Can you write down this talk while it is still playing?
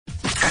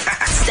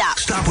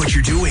Stop what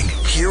you're doing.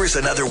 Here is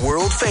another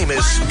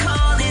world-famous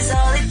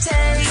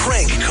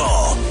prank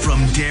call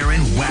from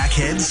Darren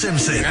Wackhead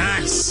Simpson.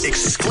 Nice.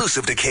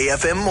 Exclusive to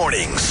KFM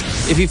Mornings.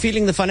 If you're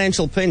feeling the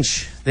financial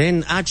pinch,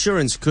 then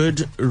Outsurance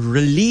could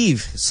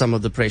relieve some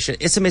of the pressure.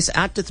 SMS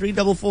out to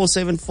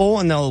 34474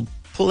 and they'll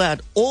pull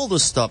out all the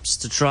stops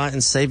to try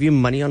and save you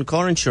money on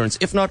car insurance.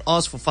 If not,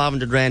 ask for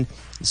 500 Rand.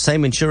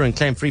 Same insurer and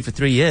claim free for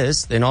 3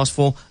 years. Then ask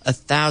for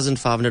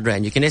 1,500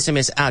 Rand. You can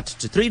SMS out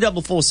to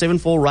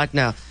 34474 right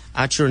now.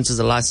 Outsurance is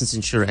a licensed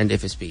insurer and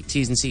FSP.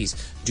 T's and C's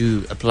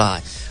do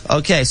apply.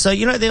 Okay, so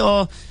there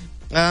are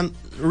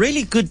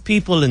really good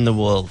people in the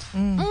world.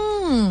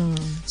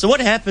 So what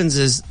happens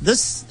is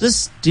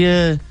this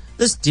dear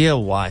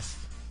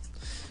wife,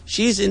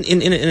 she's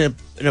in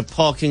a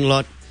parking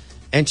lot,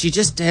 and she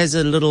just has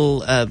a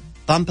little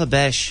bumper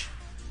bash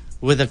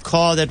with a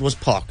car that was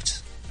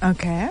parked.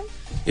 Okay.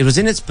 It was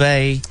in its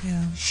bay.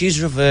 Yeah. She's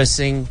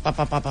reversing.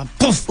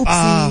 Poof.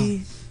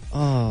 Oopsie.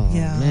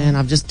 Yeah. Man,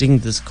 I've just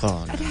dinged this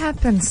car. It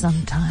happens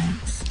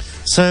sometimes.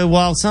 So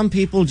while some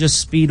people just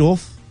speed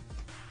off,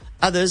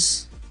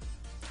 others,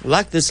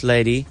 like this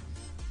lady,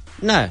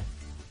 no.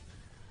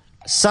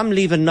 Some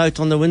leave a note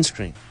on the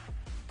windscreen.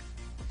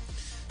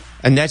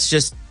 And that's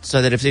just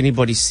so that if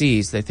anybody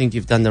sees, they think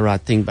you've done the right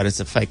thing, but it's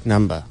a fake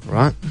number,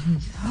 right?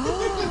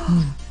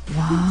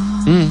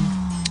 Wow.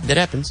 That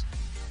happens.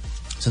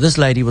 So this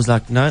lady was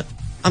like, no,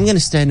 I'm going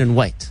to stand and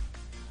wait.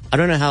 I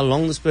don't know how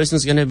long this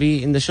person's going to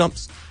be in the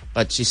shops,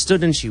 but she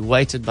stood and she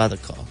waited by the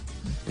car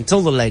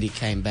until the lady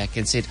came back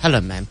and said, hello,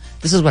 ma'am,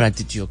 this is what I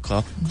did to your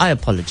car. I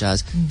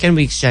apologize. Can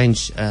we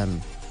exchange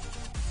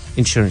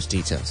insurance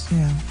details?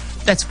 Yeah.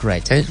 That's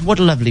great. Eh? What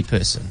a lovely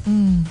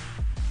person.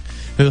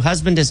 Her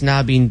husband has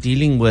now been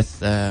dealing with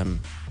the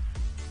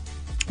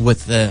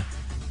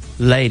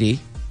lady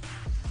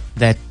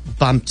that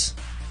bumped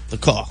the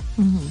car.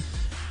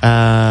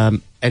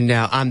 And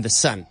now I'm the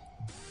son.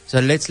 So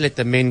let's let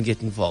the men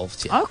get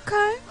involved here.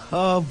 Okay.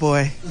 Oh,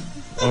 boy.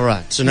 All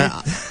right. So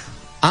now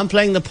I'm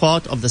playing the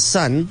part of the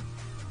son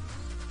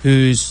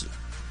whose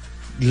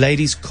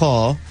lady's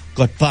car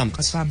got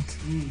bumped.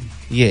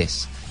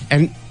 Yes.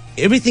 And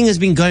everything has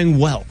been going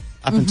well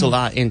up until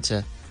I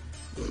enter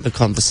the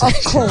conversation.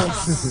 Of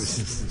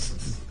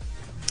course.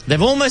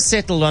 They've almost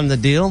settled on the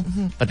deal,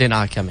 but then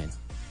I come in.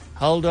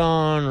 Hold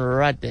on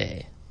right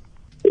there.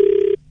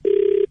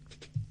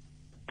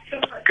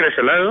 Chris,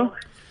 hello?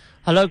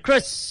 Hello,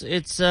 Chris.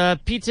 It's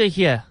Peter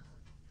here.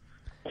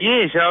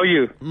 Yes, how are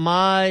you?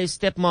 My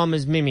stepmom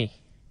is Mimi.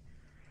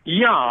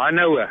 Yeah, I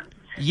know her.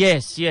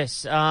 Yes.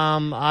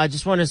 I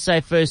just want to say,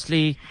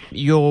 firstly,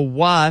 your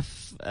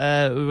wife,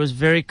 it was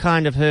very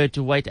kind of her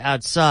to wait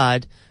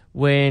outside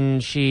when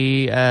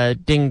she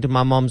dinged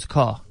my mom's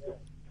car.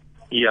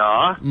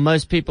 Yeah.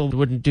 Most people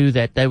wouldn't do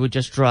that. They would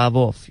just drive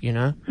off,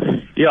 Yeah.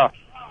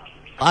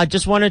 I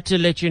just wanted to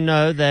let you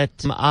know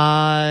that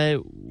I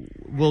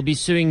will be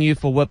suing you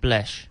for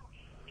whiplash.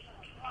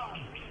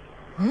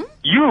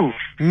 You?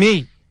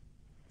 Me?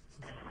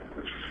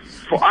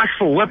 For us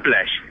for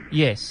whiplash?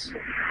 Yes.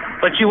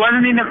 But you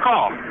wasn't in the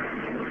car.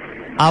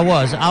 I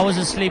was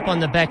asleep on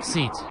the back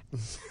seat.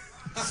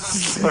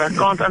 But I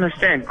can't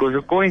understand, because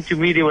according to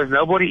me, there was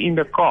nobody in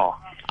the car.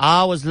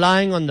 I was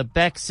lying on the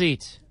back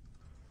seat.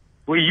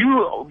 Were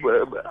you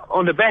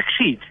on the back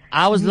seat?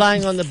 I was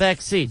lying on the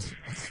back seat.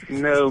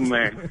 No,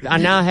 man. I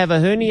now have a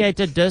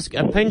herniated disc,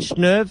 a pinched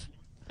nerve,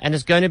 and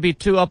it's going to be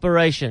 2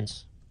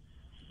 operations.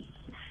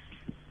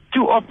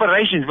 2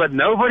 operations, but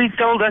nobody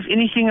told us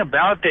anything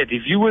about that.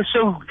 If you were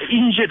so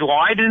injured,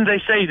 why didn't they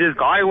say this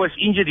guy was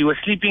injured? He was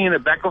sleeping in the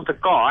back of the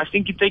car. I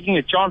think you're taking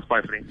a chance,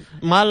 my friend.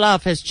 My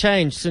life has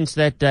changed since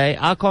that day.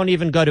 I can't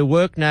even go to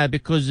work now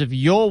because of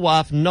your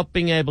wife not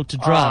being able to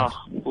drive.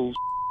 Bull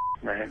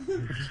man.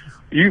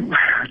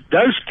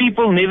 Those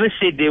people never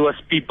said there was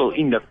people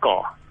in the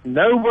car.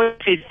 Nobody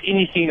said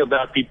anything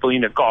about people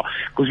in the car.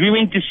 Because we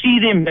went to see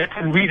them, that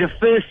would be the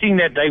first thing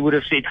that they would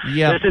have said.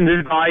 Yeah. Listen,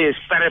 this guy is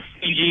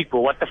paraplegic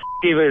or what the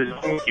ever is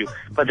wrong with you.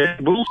 But that's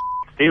bull.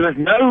 There was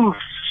no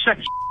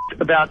such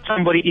about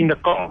somebody in the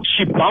car.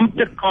 She bumped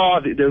the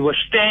car. They were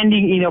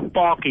standing in a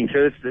parking.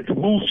 So it's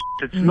bull.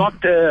 It's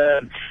not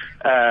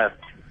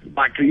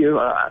like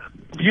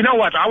you know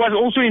what? I was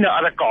also in the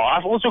other car.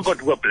 I've also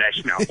got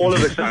whiplash now, all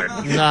of a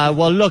sudden. No,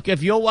 well, look,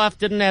 if your wife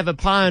didn't have a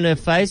pie on her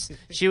face,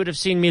 she would have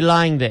seen me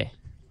lying there.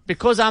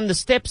 Because I'm the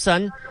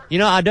stepson,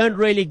 I don't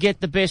really get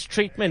the best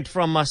treatment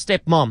from my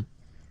stepmom.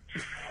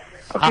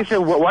 Okay, so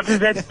what has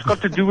that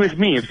got to do with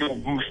me? If your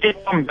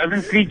stepmom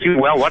doesn't treat you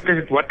well, what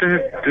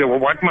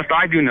must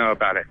I do now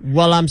about it?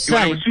 Well, I'm You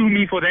saying, want to sue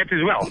me for that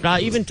as well?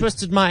 I even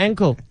twisted my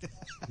ankle.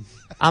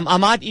 I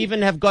might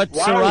even have got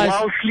psoriasis.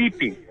 While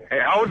sleeping.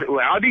 How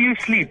do you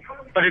sleep?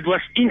 But it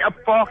was in a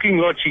parking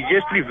lot. She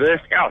just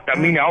reversed out. I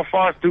mean, how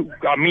fast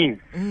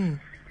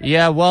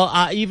Yeah, well,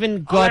 I even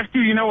I'll got... have to,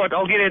 you know what,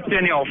 I'll get an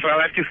attorney offer.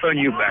 I'll have to phone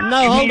you back.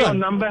 No, Give hold me your on.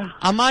 number.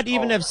 I might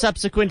even have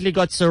subsequently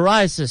got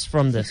psoriasis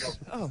from this.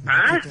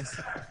 Huh?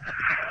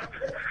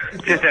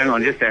 Just hang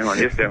on.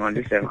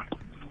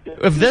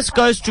 If this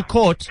goes to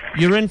court,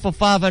 you're in for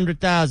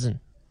 500,000.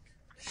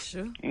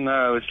 Sure.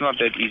 No, it's not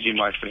that easy,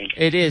 my friend.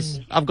 It is.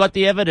 I've got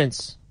the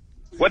evidence.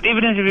 What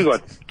evidence have you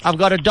got? I've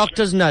got a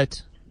doctor's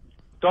note.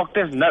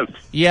 Doctor's note?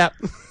 Yeah.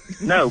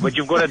 No, but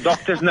you've got a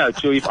doctor's note.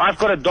 So if I've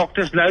got a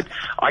doctor's note,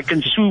 I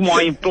can sue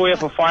my employer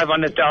for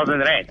 500,000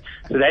 rand.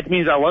 So that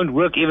means I won't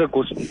work ever,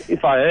 because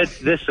if I hurt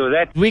this or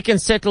that. We can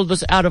settle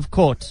this out of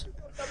court.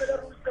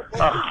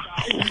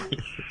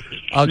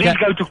 Okay. Let's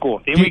go to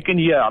court. Then we can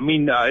hear. I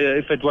mean,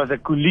 if it was a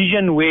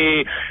collision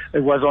where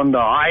it was on the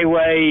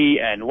highway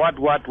and what,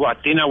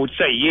 then I would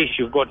say, yes,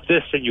 you've got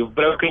this and you've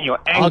broken your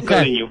ankle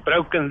and you've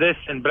broken this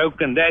and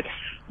broken that.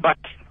 But,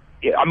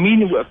 I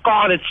mean, a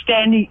car that's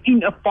standing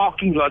in a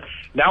parking lot,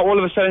 now all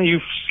of a sudden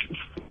you've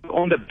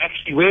on the back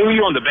seat. Where were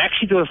you, on the back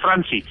seat or the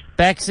front seat?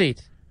 Back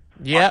seat.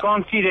 Yeah. I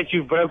can't see that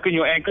you've broken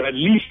your ankle. At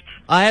least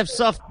I have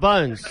soft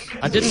bones.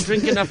 I didn't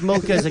drink enough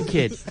milk as a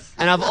kid.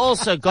 And I've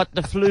also got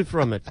the flu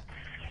from it.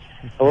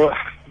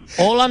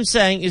 All I'm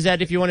saying is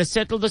that if you want to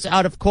settle this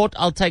out of court,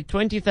 I'll take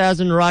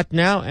 20,000 right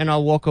now and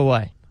I'll walk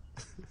away.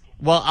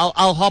 Well,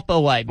 I'll hop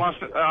away. My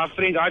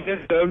friend, I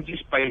just don't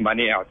just pay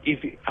money out.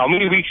 How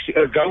many weeks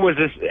ago was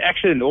this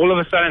accident? All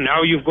of a sudden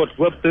now you've got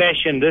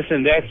whiplash and this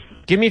and that.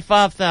 Give me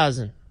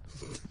 5,000.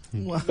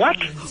 What?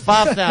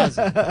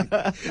 5,000.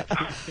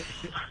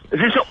 Is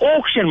this an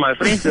auction, my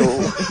friend?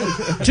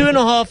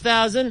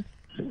 2,500.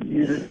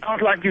 It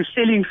sounds like you're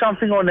selling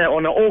something on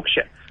an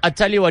auction. I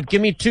tell you what,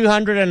 give me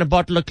 200 and a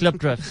bottle of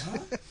Klipdrift.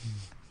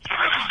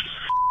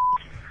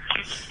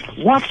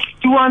 What?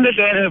 200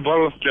 and a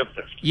bottle of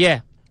Klipdrift?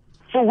 Yeah.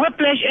 For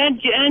whiplash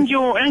and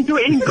your ankle?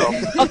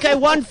 Okay,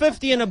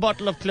 150 and a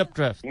bottle of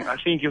Klipdrift. I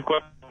think you've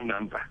got a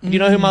number. You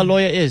know who my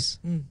lawyer is?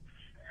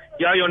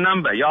 Yeah, your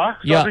number, yeah? So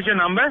Yeah. what is your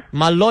number?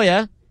 My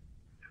lawyer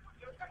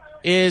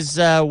is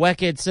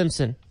Wackhead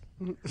Simpson.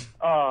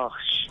 Oh,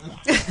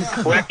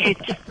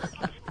 Wackhead.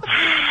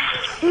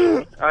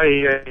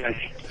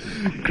 Ay.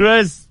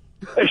 Chris.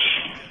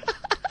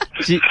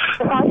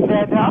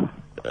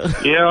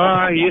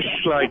 Ja, yes,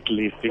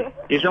 slightly.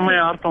 Is on my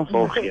heart on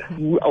volg je.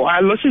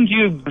 I listen to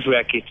you,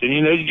 Wackhead, and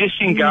you just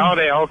think, how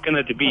the hell can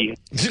it be?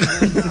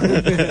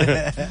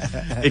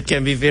 It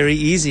can be very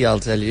easy, I'll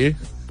tell you.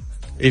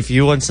 If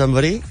you want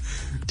somebody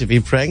to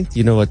be pranked,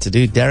 you know what to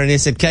do. Darren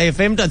is at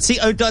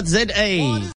kfm.co.za.